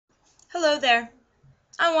Hello there.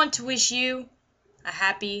 I want to wish you a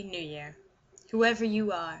happy new year, whoever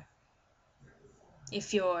you are.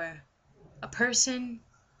 If you're a person,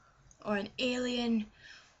 or an alien,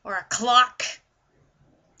 or a clock,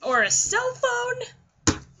 or a cell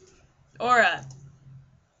phone, or a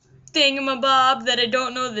thingamabob that I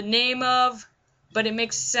don't know the name of, but it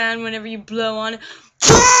makes a sound whenever you blow on it.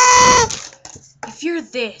 If you're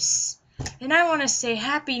this, then I want to say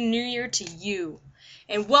Happy New Year to you,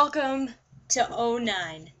 and welcome to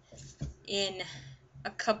 09 in a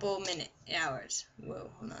couple hours. Whoa,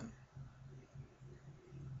 hold on.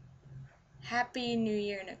 Happy New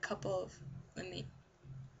Year in a couple of, let me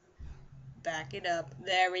back it up.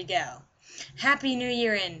 There we go. Happy New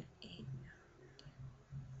Year in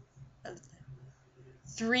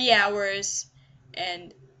 3 hours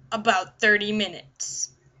and about 30 minutes.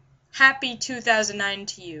 Happy 2009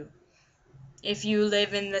 to you. If you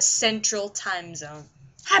live in the Central Time Zone.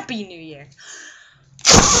 Happy New Year.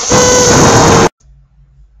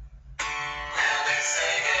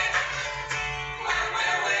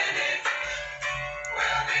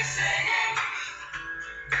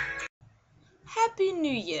 Happy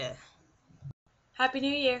New Year. Happy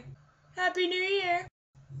New Year. Happy New Year.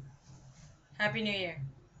 Happy New Year.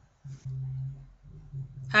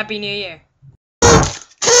 Happy New Year.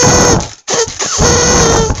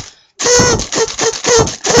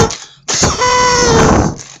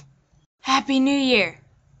 Happy New Year.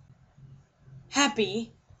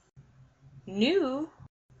 Happy New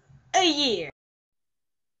Year.